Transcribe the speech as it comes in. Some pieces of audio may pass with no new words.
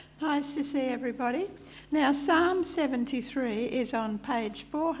Nice to see everybody. Now, Psalm 73 is on page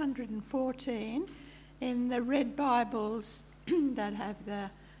 414 in the red Bibles that have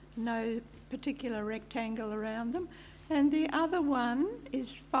the no particular rectangle around them. And the other one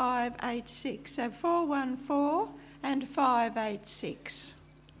is 586. So 414 and 586.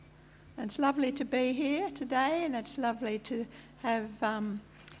 And it's lovely to be here today, and it's lovely to have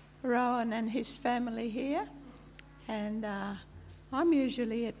Rowan and his family here. And I'm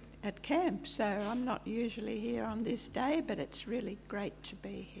usually at camp, so I'm not usually here on this day, but it's really great to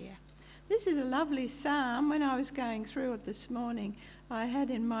be here. This is a lovely psalm. When I was going through it this morning, I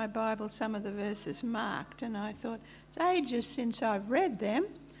had in my Bible some of the verses marked, and I thought, it's ages since I've read them,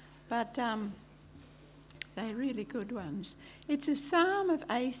 but they're really good ones. It's a psalm of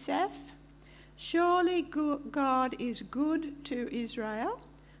Asaph. Surely God is good to Israel,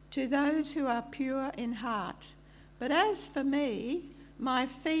 to those who are pure in heart. But as for me, my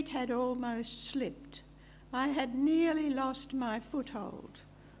feet had almost slipped. I had nearly lost my foothold,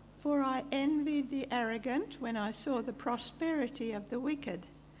 for I envied the arrogant when I saw the prosperity of the wicked.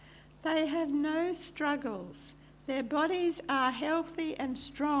 They have no struggles. Their bodies are healthy and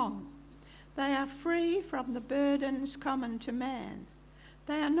strong. They are free from the burdens common to man.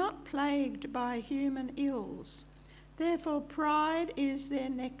 They are not plagued by human ills. Therefore pride is their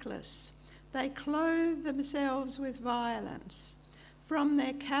necklace. They clothe themselves with violence. From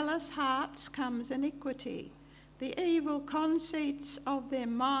their callous hearts comes iniquity. The evil conceits of their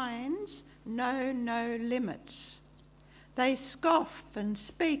minds know no limits. They scoff and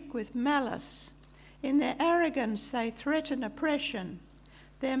speak with malice. In their arrogance they threaten oppression.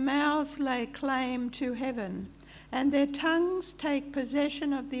 Their mouths lay claim to heaven, and their tongues take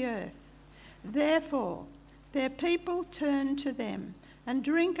possession of the earth. Therefore their people turn to them and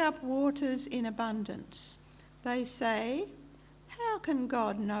drink up waters in abundance. They say, how can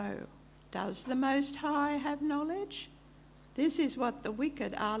God know? Does the Most High have knowledge? This is what the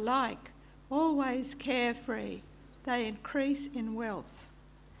wicked are like, always carefree. They increase in wealth.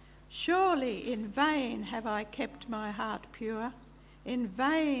 Surely in vain have I kept my heart pure. In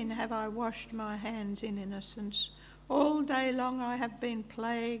vain have I washed my hands in innocence. All day long I have been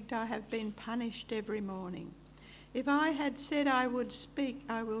plagued, I have been punished every morning. If I had said I will speak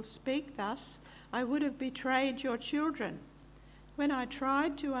thus, I would have betrayed your children. When I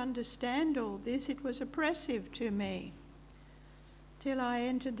tried to understand all this, it was oppressive to me. Till I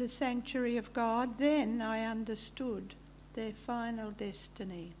entered the sanctuary of God, then I understood their final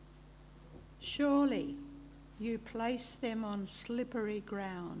destiny. Surely you place them on slippery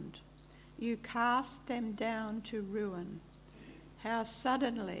ground. You cast them down to ruin. How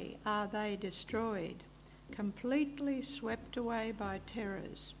suddenly are they destroyed, completely swept away by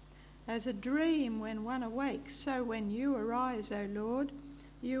terrors. As a dream when one awakes, so when you arise, O Lord,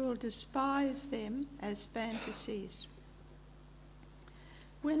 you will despise them as fantasies.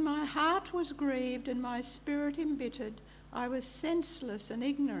 When my heart was grieved and my spirit embittered, I was senseless and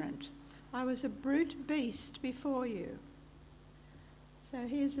ignorant. I was a brute beast before you. So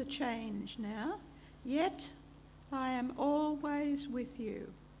here's a change now. Yet I am always with you.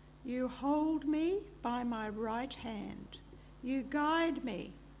 You hold me by my right hand. You guide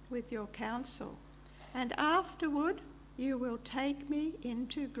me with your counsel, and afterward you will take me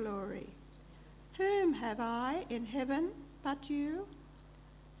into glory. Whom have I in heaven but you?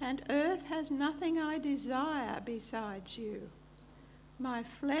 And earth has nothing I desire besides you. My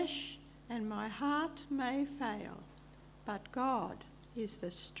flesh and my heart may fail, but God is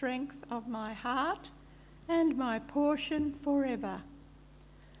the strength of my heart and my portion forever.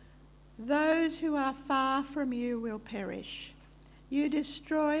 Those who are far from you will perish. You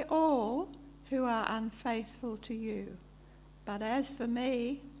destroy all who are unfaithful to you. But as for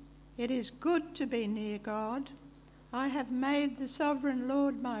me, it is good to be near God. I have made the sovereign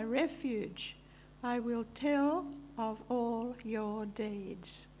Lord my refuge. I will tell of all your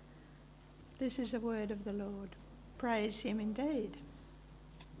deeds. This is the word of the Lord. Praise him indeed.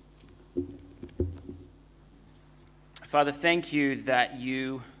 Father, thank you that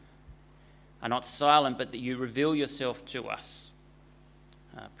you are not silent, but that you reveal yourself to us.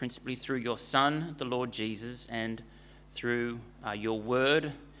 Principally through your Son, the Lord Jesus, and through your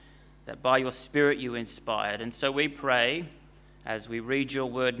word that by your Spirit you inspired. And so we pray, as we read your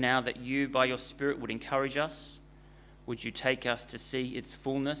word now, that you by your Spirit would encourage us. Would you take us to see its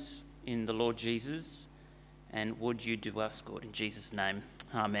fullness in the Lord Jesus? And would you do us good? In Jesus' name,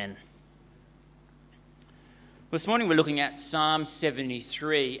 amen. This morning we're looking at Psalm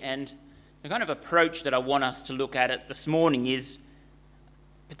 73, and the kind of approach that I want us to look at it this morning is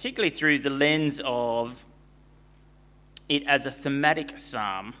particularly through the lens of it as a thematic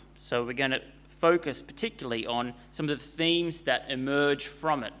psalm. So we're going to focus particularly on some of the themes that emerge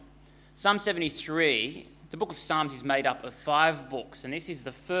from it. Psalm 73, the book of Psalms is made up of 5 books, and this is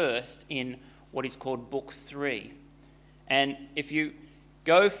the first in what is called Book 3. And if you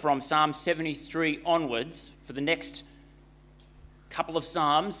go from Psalm 73 onwards, for the next couple of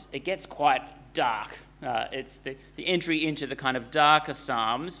Psalms, it gets quite dark. It's the entry into the kind of darker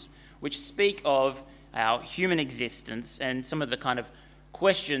Psalms, which speak of our human existence and some of the kind of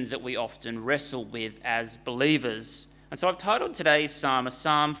questions that we often wrestle with as believers. And so I've titled today's psalm a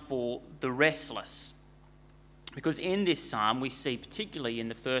psalm for the restless, because in this psalm we see, particularly in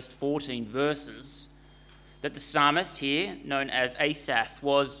the first 14 verses, that the psalmist here, known as Asaph,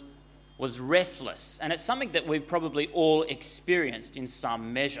 was restless. And it's something that we've probably all experienced in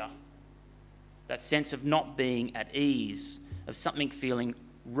some measure. That sense of not being at ease, of something feeling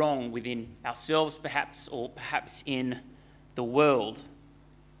wrong within ourselves perhaps, or perhaps in the world.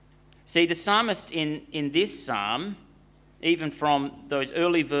 See, the psalmist in this psalm, even from those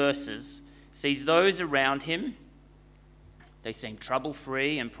early verses, sees those around him. They seem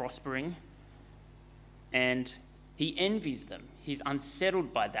trouble-free and prospering, and he envies them. He's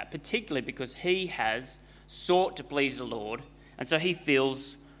unsettled by that, particularly because he has sought to please the Lord, and so he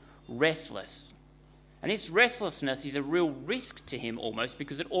feels restless. And this restlessness is a real risk to him almost,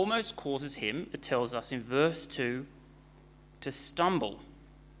 because it almost causes him, it tells us in verse 2, to stumble.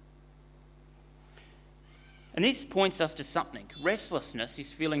 And this points us to something. Restlessness,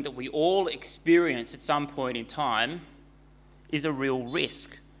 this feeling that we all experience at some point in time, is a real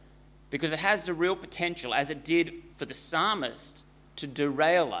risk, because it has the real potential, as it did for the psalmist, to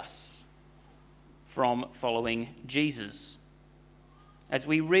derail us from following Jesus. As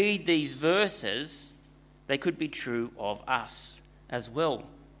we read these verses, they could be true of us as well.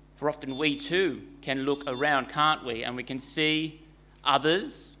 For often we too can look around, can't we? And we can see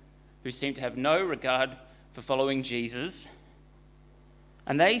others who seem to have no regard for following Jesus,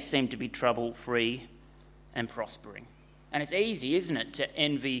 and they seem to be trouble-free and prospering. And it's easy, isn't it, to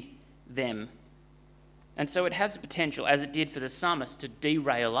envy them. And so it has the potential, as it did for the psalmist, to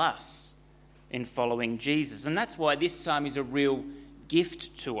derail us in following Jesus. And that's why this psalm is a real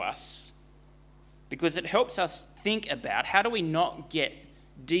gift to us, because it helps us think about how do we not get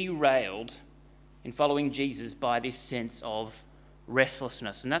derailed in following Jesus by this sense of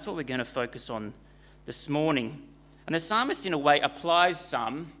restlessness. And that's what we're going to focus on this morning. And the psalmist, in a way, applies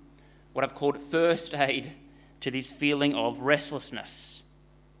some, what I've called first aid, to this feeling of restlessness.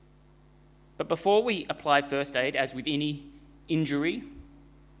 But before we apply first aid, as with any injury,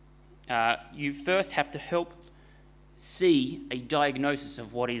 you first have to help see a diagnosis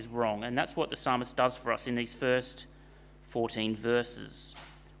of what is wrong. And that's what the psalmist does for us in these first 14 verses,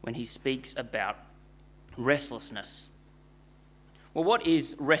 when he speaks about restlessness. Well, what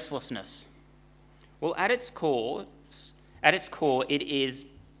is restlessness? Well, at its core, it is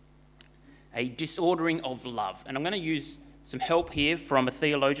a disordering of love. And I'm going to use some help here from a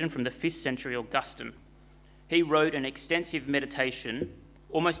theologian from the 5th century, Augustine. He wrote an extensive meditation,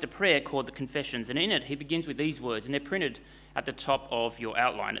 almost a prayer, called the Confessions. And in it, he begins with these words, and they're printed at the top of your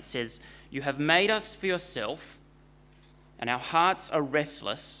outline. It says, "You have made us for yourself, and our hearts are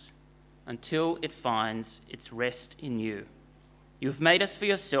restless until it finds its rest in you. You have made us for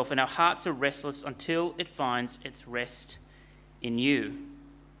yourself, and our hearts are restless until it finds its rest in you."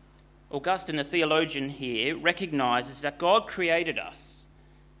 Augustine, the theologian here, recognises that God created us,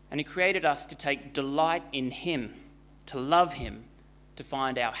 and he created us to take delight in him, to love him, to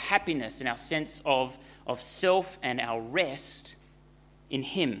find our happiness and our sense of self and our rest in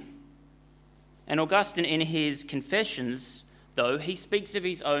him. And Augustine, in his Confessions, though, he speaks of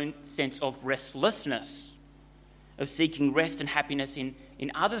his own sense of restlessness, of seeking rest and happiness in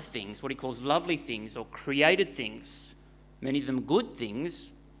other things, what he calls lovely things or created things, many of them good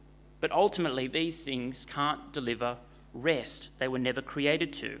things, but ultimately these things can't deliver rest. They were never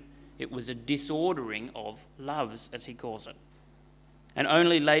created to. It was a disordering of loves, as he calls it. And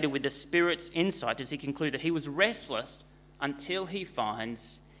only later, with the Spirit's insight, does he conclude that he was restless until he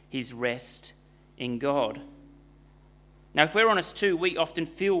finds his rest in God. Now, if we're honest too, we often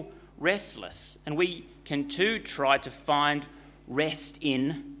feel restless, and we can too try to find rest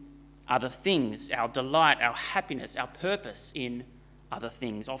in other things, our delight, our happiness, our purpose in other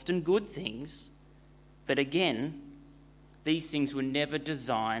things, often good things. But again, these things were never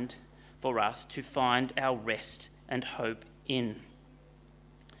designed for us to find our rest and hope in.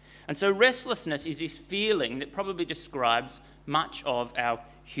 And so restlessness is this feeling that probably describes much of our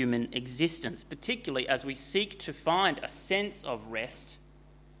human existence, particularly as we seek to find a sense of rest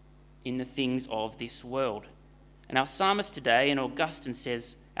in the things of this world. And our psalmist today, and Augustine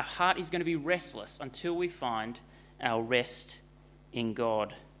says, Our heart is going to be restless until we find our rest in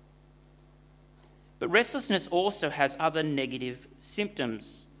God. But restlessness also has other negative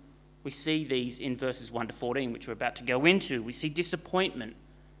symptoms. We see these in verses 1 to 14, which we're about to go into. We see disappointment,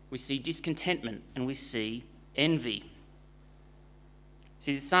 we see discontentment, and we see envy.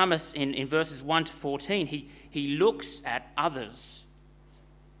 See, the psalmist in verses 1 to 14, he looks at others.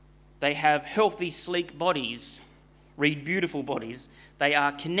 They have healthy, sleek bodies, read beautiful bodies. They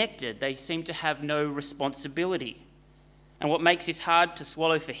are connected. They seem to have no responsibility. And what makes this hard to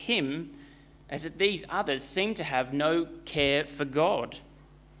swallow for him is that these others seem to have no care for God.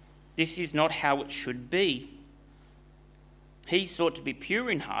 This is not how it should be. He sought to be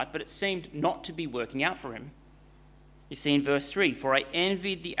pure in heart, but it seemed not to be working out for him. You see in verse 3, "For I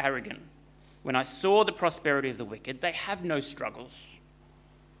envied the arrogant. When I saw the prosperity of the wicked, they have no struggles.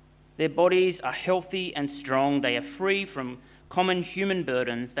 Their bodies are healthy and strong. They are free from common human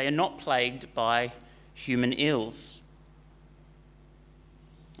burdens. They are not plagued by human ills."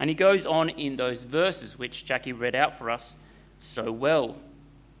 And he goes on in those verses which Jackie read out for us so well.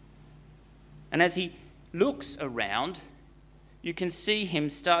 And as he looks around, you can see him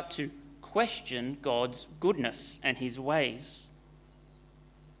start to question God's goodness and his ways.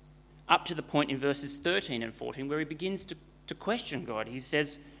 Up to the point in verses 13 and 14 where he begins to question God. He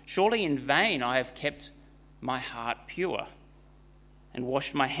says, "Surely in vain I have kept my heart pure and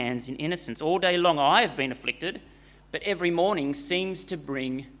washed my hands in innocence. All day long I have been afflicted, but every morning seems to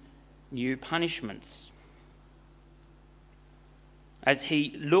bring new punishments." As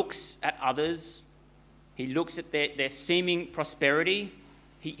he looks at others, he looks at their seeming prosperity.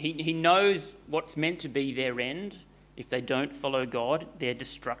 He knows what's meant to be their end if they don't follow God, their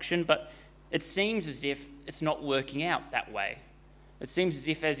destruction, but it seems as if it's not working out that way. It seems as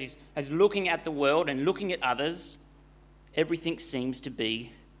if as looking at the world and looking at others, everything seems to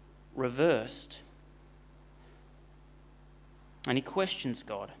be reversed. And he questions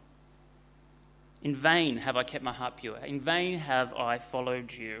God. "In vain have I kept my heart pure. In vain have I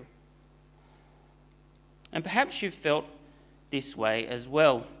followed you." And perhaps you've felt this way as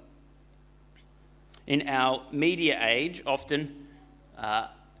well. In our media age, often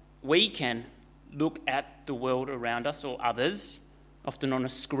we can look at the world around us or others, often on a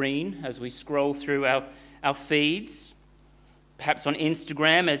screen as we scroll through our feeds. Perhaps on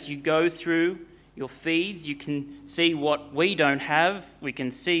Instagram, as you go through your feeds, you can see what we don't have. We can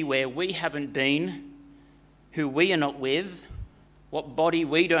see where we haven't been, who we are not with, what body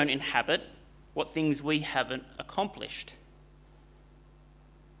we don't inhabit, what things we haven't accomplished.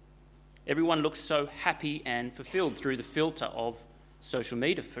 Everyone looks so happy and fulfilled through the filter of social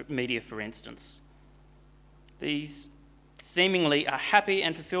media, for instance. These seemingly are happy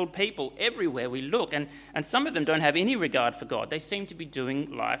and fulfilled people everywhere we look, and some of them don't have any regard for God. They seem to be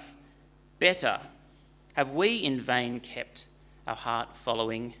doing life better. Have we in vain kept our heart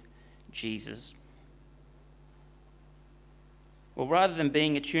following Jesus? Well, rather than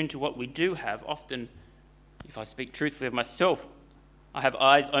being attuned to what we do have, often, if I speak truthfully of myself, I have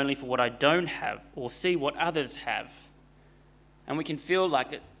eyes only for what I don't have or see what others have. And we can feel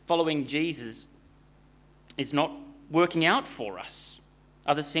like following Jesus is not working out for us.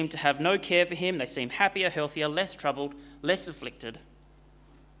 Others seem to have no care for him. They seem happier, healthier, less troubled, less afflicted.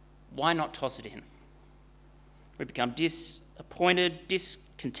 Why not toss it in? We become disappointed,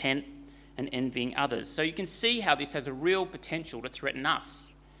 discontent, and envying others. So you can see how this has a real potential to threaten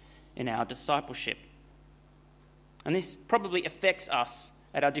us in our discipleship. And this probably affects us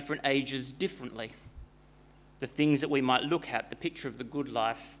at our different ages differently. The things that we might look at, the picture of the good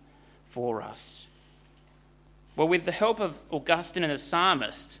life for us. Well, with the help of Augustine and the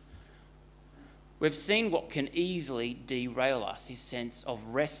psalmist, we've seen what can easily derail us, his sense of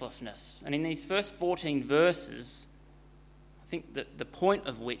restlessness. And in these first 14 verses, I think that the point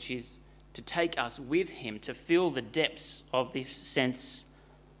of which is to take us with him to feel the depths of this sense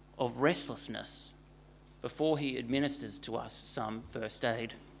of restlessness before he administers to us some first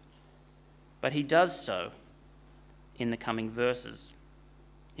aid. But he does so in the coming verses.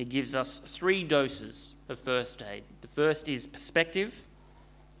 He gives us 3 doses of first aid. The first is perspective,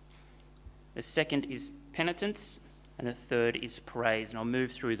 the second is penitence, and the third is praise. And I'll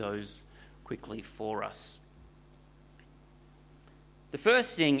move through those quickly for us. The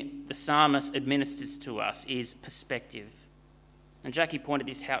first thing the psalmist administers to us is perspective. And Jackie pointed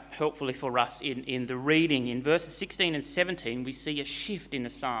this out helpfully for us in the reading. In verses 16 and 17, we see a shift in the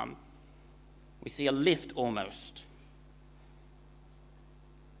psalm. We see a lift almost.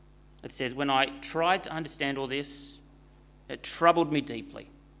 It says, "When I tried to understand all this, it troubled me deeply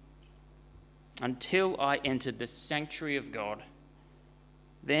until I entered the sanctuary of God.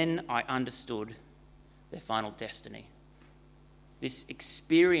 Then I understood their final destiny. This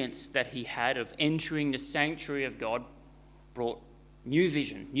experience that he had of entering the sanctuary of God brought new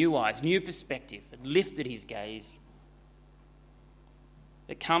vision, new eyes, new perspective. It lifted his gaze.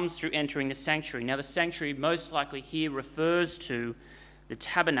 It comes through entering the sanctuary. Now, the sanctuary most likely here refers to the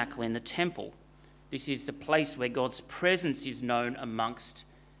tabernacle in the temple. This is the place where God's presence is known amongst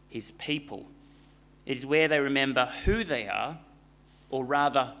his people. It is where they remember who they are, or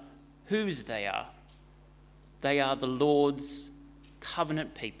rather, whose they are. They are the Lord's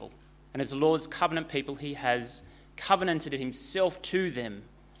covenant people. And as the Lord's covenant people, he has covenanted himself to them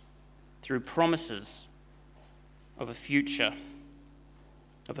through promises of a future,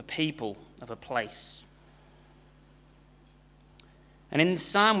 of a people, of a place. And in the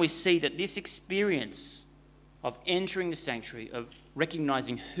psalm we see that this experience of entering the sanctuary, of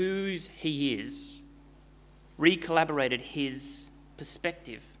recognizing whose he is, recollaborated his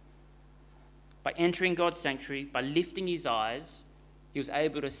perspective. By entering God's sanctuary, by lifting his eyes, he was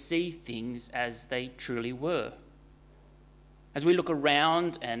able to see things as they truly were. As we look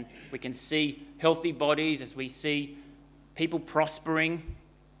around and we can see healthy bodies, as we see people prospering,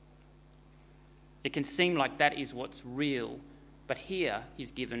 it can seem like that is what's real. But here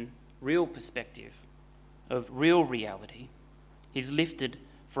he's given real perspective of real reality. He's lifted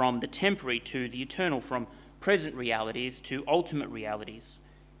from the temporary to the eternal, from present realities to ultimate realities.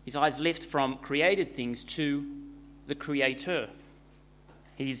 His eyes lift from created things to the Creator.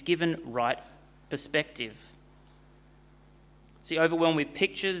 He is given right perspective. See, overwhelmed with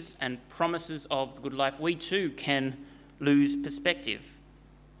pictures and promises of the good life, we too can lose perspective.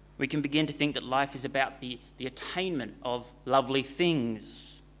 We can begin to think that life is about the attainment of lovely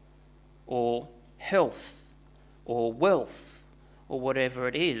things, or health, or wealth, or whatever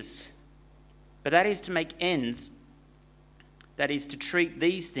it is. But that is to make ends. That is to treat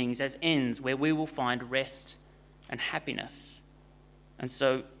these things as ends where we will find rest and happiness. And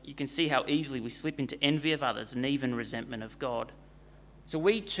so you can see how easily we slip into envy of others and even resentment of God. So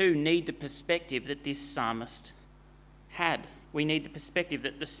we too need the perspective that this psalmist had. We need the perspective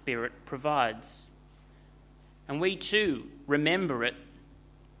that the Spirit provides. And we too remember it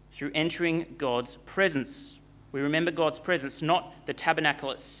through entering God's presence. We remember God's presence, not the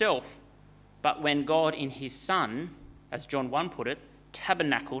tabernacle itself, but when God in his Son, as John 1 put it,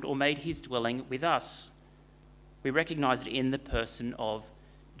 tabernacled or made his dwelling with us. We recognise it in the person of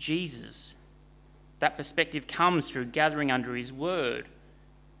Jesus. That perspective comes through gathering under his word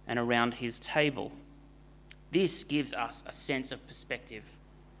and around his table. This gives us a sense of perspective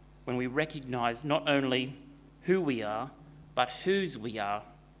when we recognise not only who we are, but whose we are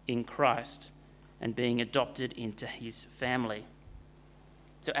in Christ and being adopted into his family.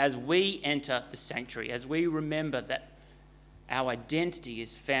 So as we enter the sanctuary, as we remember that our identity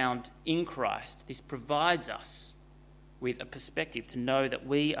is found in Christ, this provides us with a perspective to know that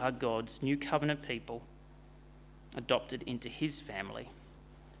we are God's new covenant people, adopted into his family.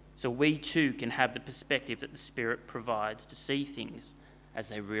 So we too can have the perspective that the Spirit provides to see things as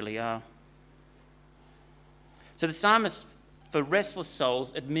they really are. So the psalmist, for restless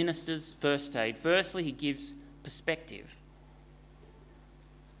souls, administers first aid. Firstly, he gives perspective.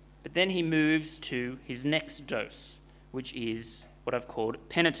 But then he moves to his next dose, which is what I've called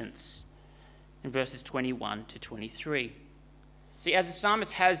penitence, in verses 21 to 23. See, as the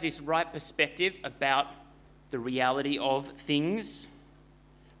psalmist has this right perspective about the reality of things,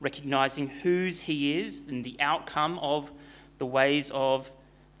 recognising whose he is and the outcome of the ways of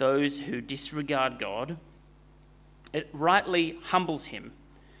those who disregard God, it rightly humbles him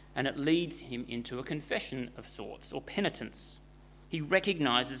and it leads him into a confession of sorts, or penitence. He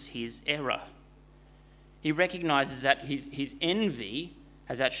recognises his error. He recognises that his envy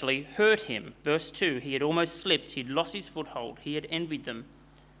has actually hurt him. Verse 2, he had almost slipped, he'd lost his foothold, he had envied them.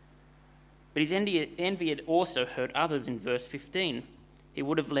 But his envy had also hurt others in verse 15. He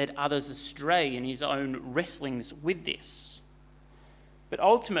would have led others astray in his own wrestlings with this. But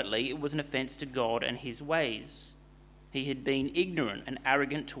ultimately, it was an offence to God and his ways. He had been ignorant and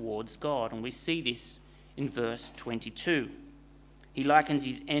arrogant towards God, and we see this in verse 22. He likens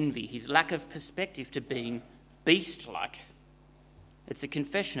his envy, his lack of perspective, to being beast-like. It's a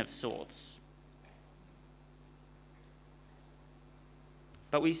confession of sorts.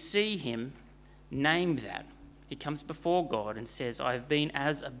 But we see him name that. He comes before God and says, I have been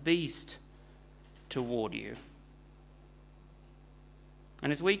as a beast toward you.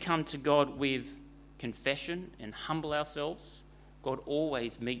 And as we come to God with confession and humble ourselves, God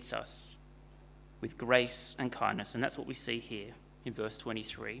always meets us with grace and kindness. And that's what we see here in verse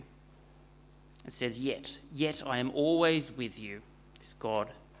 23. It says, Yet I am always with you, It's God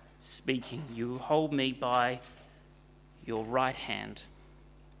speaking. You hold me by your right hand.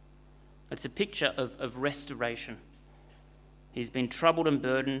 It's a picture of restoration. He's been troubled and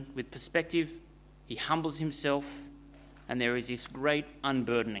burdened. With perspective, he humbles himself, and there is this great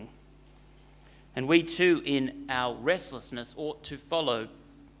unburdening. And we too, in our restlessness, ought to follow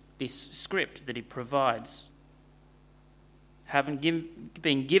this script that he provides. Having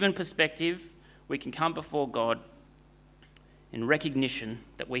been given perspective, we can come before God in recognition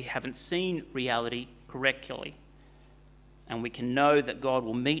that we haven't seen reality correctly. And we can know that God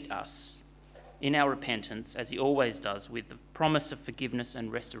will meet us in our repentance, as he always does, with the promise of forgiveness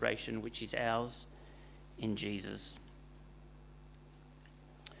and restoration, which is ours in Jesus.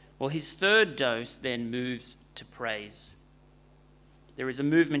 Well, his third dose then moves to praise. There is a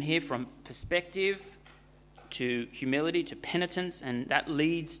movement here from perspective to humility to penitence, and that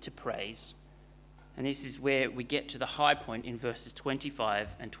leads to praise. And this is where we get to the high point in verses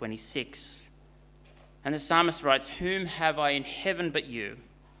 25 and 26. And the psalmist writes, "Whom have I in heaven but you?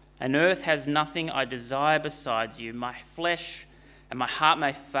 And earth has nothing I desire besides you. My flesh and my heart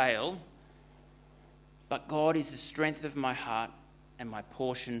may fail, but God is the strength of my heart and my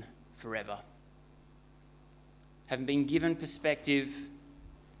portion forever." Having been given perspective,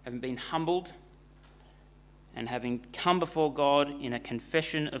 having been humbled, and having come before God in a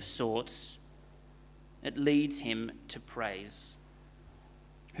confession of sorts, it leads him to praise.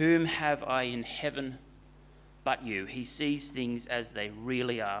 Whom have I in heaven but you? He sees things as they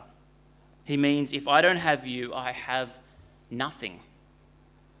really are. He means, if I don't have you, I have nothing.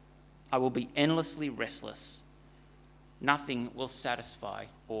 I will be endlessly restless. Nothing will satisfy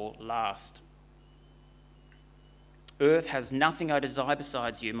or last. Earth has nothing I desire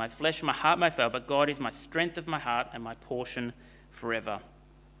besides you. My flesh and my heart may fail, but God is my strength of my heart and my portion forever.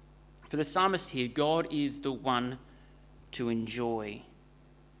 For the psalmist here, God is the one to enjoy.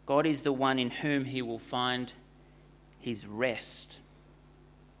 God is the one in whom he will find his rest.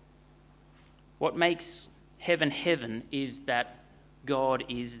 What makes heaven heaven is that God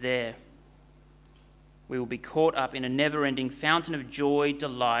is there. We will be caught up in a never-ending fountain of joy,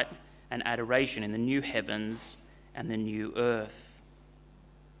 delight, and adoration in the new heavens and the new earth.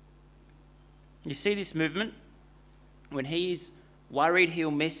 You see this movement? When he is worried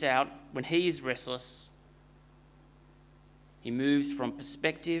he'll miss out, when he is restless, he moves from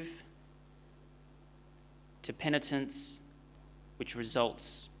perspective to penitence, which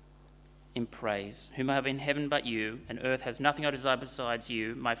results in praise. Whom I have in heaven but you, and earth has nothing I desire besides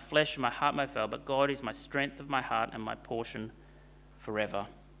you. My flesh and my heart may fail, but God is my strength of my heart and my portion forever.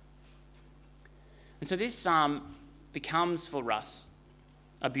 And so this psalm becomes for us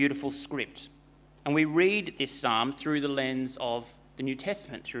a beautiful script. And we read this psalm through the lens of the New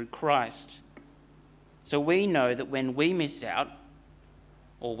Testament, through Christ. So we know that when we miss out,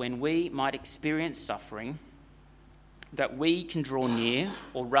 or when we might experience suffering, that we can draw near,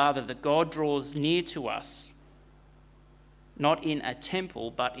 or rather that God draws near to us, not in a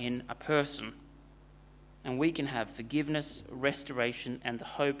temple, but in a person. And we can have forgiveness, restoration, and the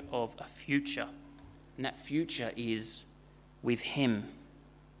hope of a future. And that future is with him.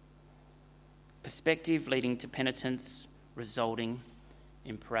 Perspective leading to penitence, resulting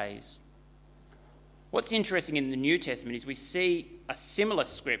in praise. What's interesting in the New Testament is we see a similar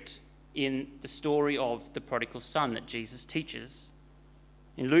script in the story of the prodigal son that Jesus teaches.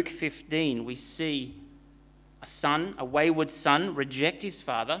 In Luke 15, we see a wayward son, reject his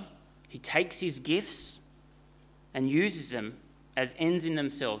father. He takes his gifts and uses them as ends in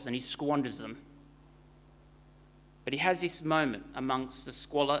themselves, and he squanders them. But he has this moment amongst the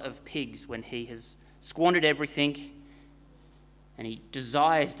squalor of pigs when he has squandered everything and he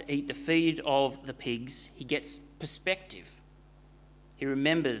desires to eat the feed of the pigs. He gets perspective. He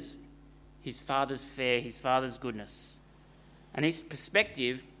remembers his father's fare, his father's goodness. And this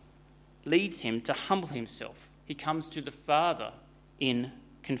perspective leads him to humble himself. He comes to the Father in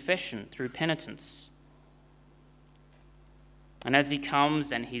confession through penitence. And as he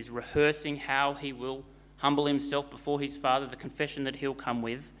comes and he's rehearsing how he will humble himself before his Father, the confession that he'll come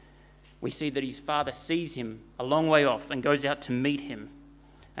with, we see that his Father sees him a long way off and goes out to meet him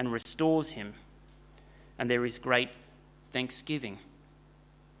and restores him. And there is great thanksgiving.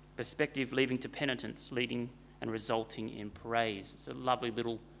 Perspective leading to penitence, leading and resulting in praise. It's a lovely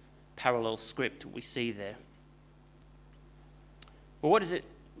little parallel script we see there. Well, what does it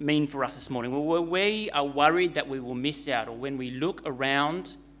mean for us this morning? Well, when we are worried that we will miss out, or when we look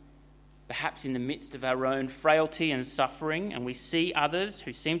around, perhaps in the midst of our own frailty and suffering, and we see others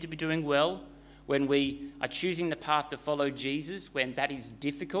who seem to be doing well, when we are choosing the path to follow Jesus, when that is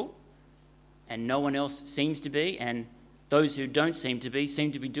difficult and no one else seems to be, and those who don't seem to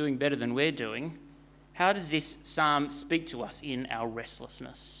be doing better than we're doing. How does this psalm speak to us in our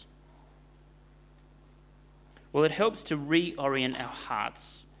restlessness? Well, it helps to reorient our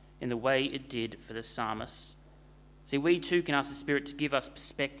hearts in the way it did for the psalmist. See, we too can ask the Spirit to give us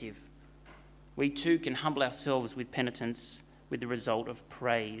perspective. We too can humble ourselves with penitence, with the result of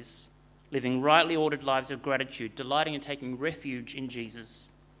praise, living rightly ordered lives of gratitude, delighting in taking refuge in Jesus.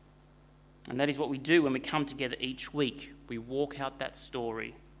 And that is what we do when we come together each week. We walk out that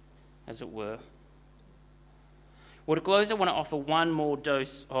story, as it were. Well, to close, I want to offer one more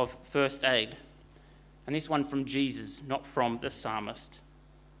dose of first aid, and this one from Jesus, not from the psalmist.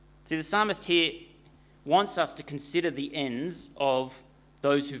 See, the psalmist here wants us to consider the ends of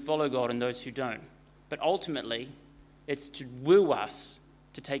those who follow God and those who don't. But ultimately, it's to woo us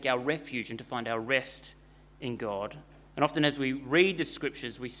to take our refuge and to find our rest in God. And often as we read the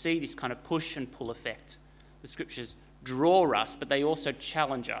scriptures, we see this kind of push and pull effect. The scriptures draw us, but they also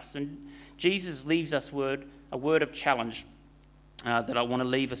challenge us. And Jesus leaves us a word of challenge that I want to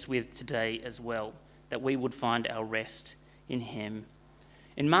leave us with today as well, that we would find our rest in him.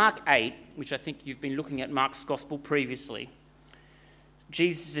 In Mark 8, which I think you've been looking at Mark's gospel previously,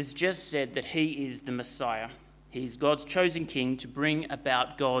 Jesus has just said that he is the Messiah. He's God's chosen king to bring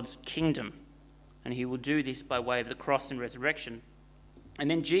about God's kingdom. And he will do this by way of the cross and resurrection. And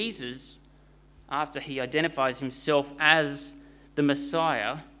then Jesus, after he identifies himself as the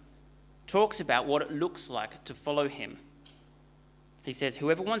Messiah, talks about what it looks like to follow him. He says,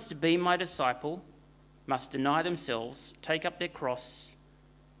 "Whoever wants to be my disciple must deny themselves, take up their cross,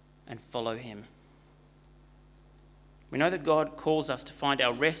 and follow him." We know that God calls us to find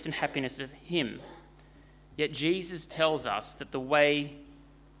our rest and happiness of him. Yet Jesus tells us that the way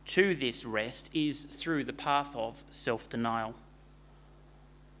to this rest is through the path of self-denial. And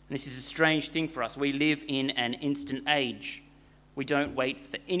this is a strange thing for us. We live in an instant age. We don't wait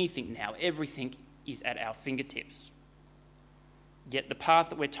for anything now. Everything is at our fingertips. Yet the path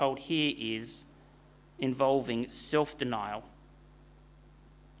that we're told here is involving self-denial.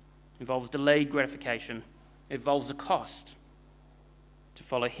 It involves delayed gratification. It involves a cost to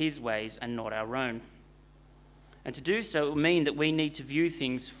follow his ways and not our own. And to do so, it will mean that we need to view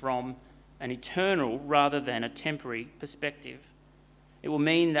things from an eternal rather than a temporary perspective. It will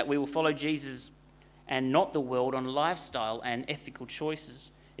mean that we will follow Jesus and not the world on lifestyle and ethical choices.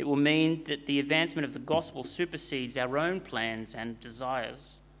 It will mean that the advancement of the gospel supersedes our own plans and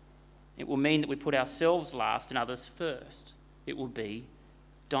desires. It will mean that we put ourselves last and others first. It will be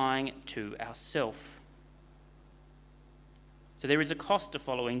dying to ourself. So there is a cost to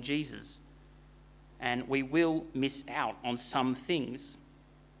following Jesus, and we will miss out on some things.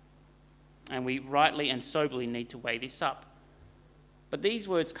 And we rightly and soberly need to weigh this up. But these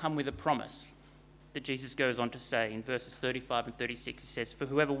words come with a promise that Jesus goes on to say in verses 35 and 36. He says, "For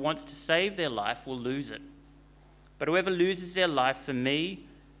whoever wants to save their life will lose it. But whoever loses their life for me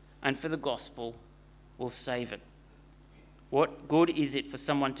and for the gospel will save it. What good is it for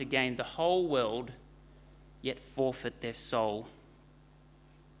someone to gain the whole world yet forfeit their soul?"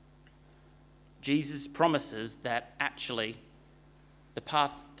 Jesus promises that actually the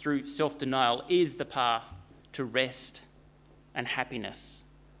path through self-denial is the path to rest and happiness.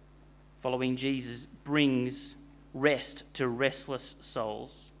 Following Jesus brings rest to restless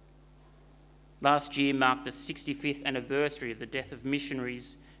souls. Last year marked the 65th anniversary of the death of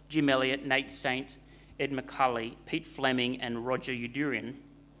missionaries Jim Elliot, Nate Saint, Ed McCulley, Pete Fleming and Roger Udurian.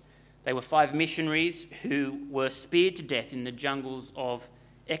 They were 5 missionaries who were speared to death in the jungles of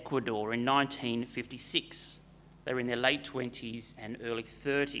Ecuador in 1956. They were in their late 20s and early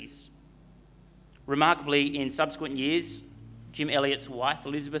 30s. Remarkably, in subsequent years, Jim Elliot's wife,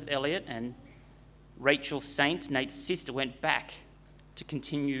 Elizabeth Elliot, and Rachel Saint, Nate's sister, went back to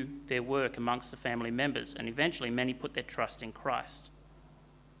continue their work amongst the family members, and eventually many put their trust in Christ.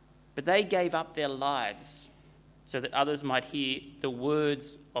 But they gave up their lives so that others might hear the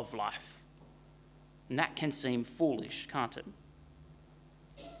words of life. And that can seem foolish, can't it?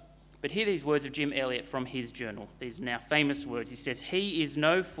 But hear these words of Jim Elliot from his journal. These are now famous words. He says, "He is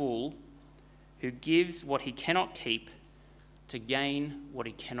no fool who gives what he cannot keep to gain what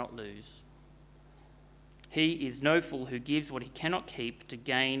he cannot lose." He is no fool who gives what he cannot keep to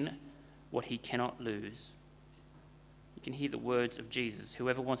gain what he cannot lose. You can hear the words of Jesus.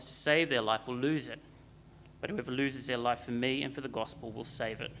 Whoever wants to save their life will lose it, but whoever loses their life for me and for the gospel will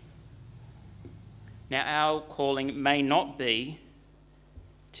save it. Now, our calling may not be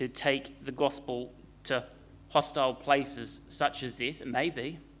to take the gospel to hostile places such as this. It may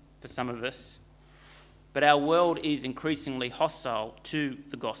be for some of us, but our world is increasingly hostile to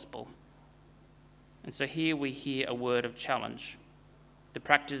the gospel. And so here we hear a word of challenge. The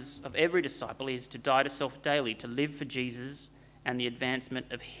practice of every disciple is to die to self daily, to live for Jesus and the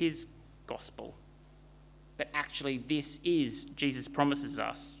advancement of his gospel. But actually, this is, Jesus promises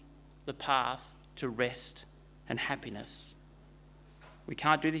us, the path to rest and happiness. We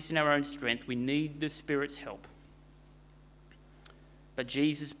can't do this in our own strength. We need the Spirit's help. But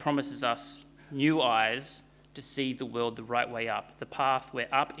Jesus promises us new eyes to see the world the right way up, the path where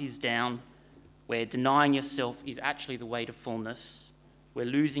up is down, where denying yourself is actually the way to fullness, where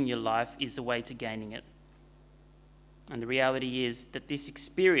losing your life is the way to gaining it. And the reality is that this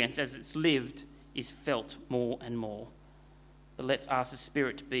experience, as it's lived, is felt more and more. But let's ask the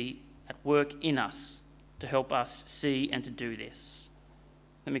Spirit to be at work in us to help us see and to do this.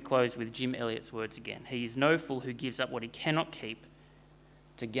 Let me close with Jim Elliot's words again. He is no fool who gives up what he cannot keep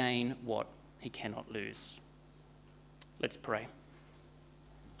to gain what he cannot lose. Let's pray.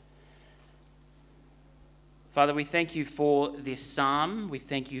 Father, we thank you for this psalm. We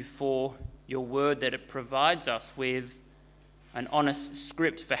thank you for your word, that it provides us with an honest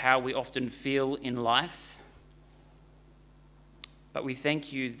script for how we often feel in life. But we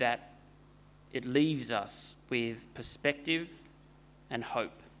thank you that it leaves us with perspective and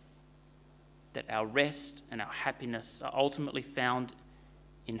hope, that our rest and our happiness are ultimately found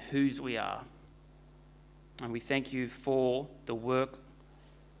in whose we are. And we thank you for the work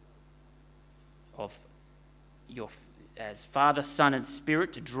of your as Father, Son, and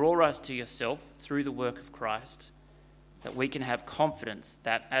Spirit to draw us to yourself through the work of Christ, that we can have confidence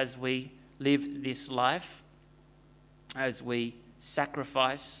that as we live this life, as we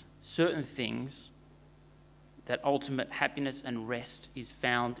sacrifice certain things, that ultimate happiness and rest is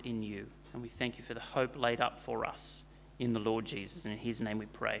found in you. And we thank you for the hope laid up for us in the Lord Jesus. And in his name we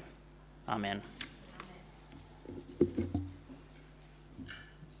pray. Amen. Amen.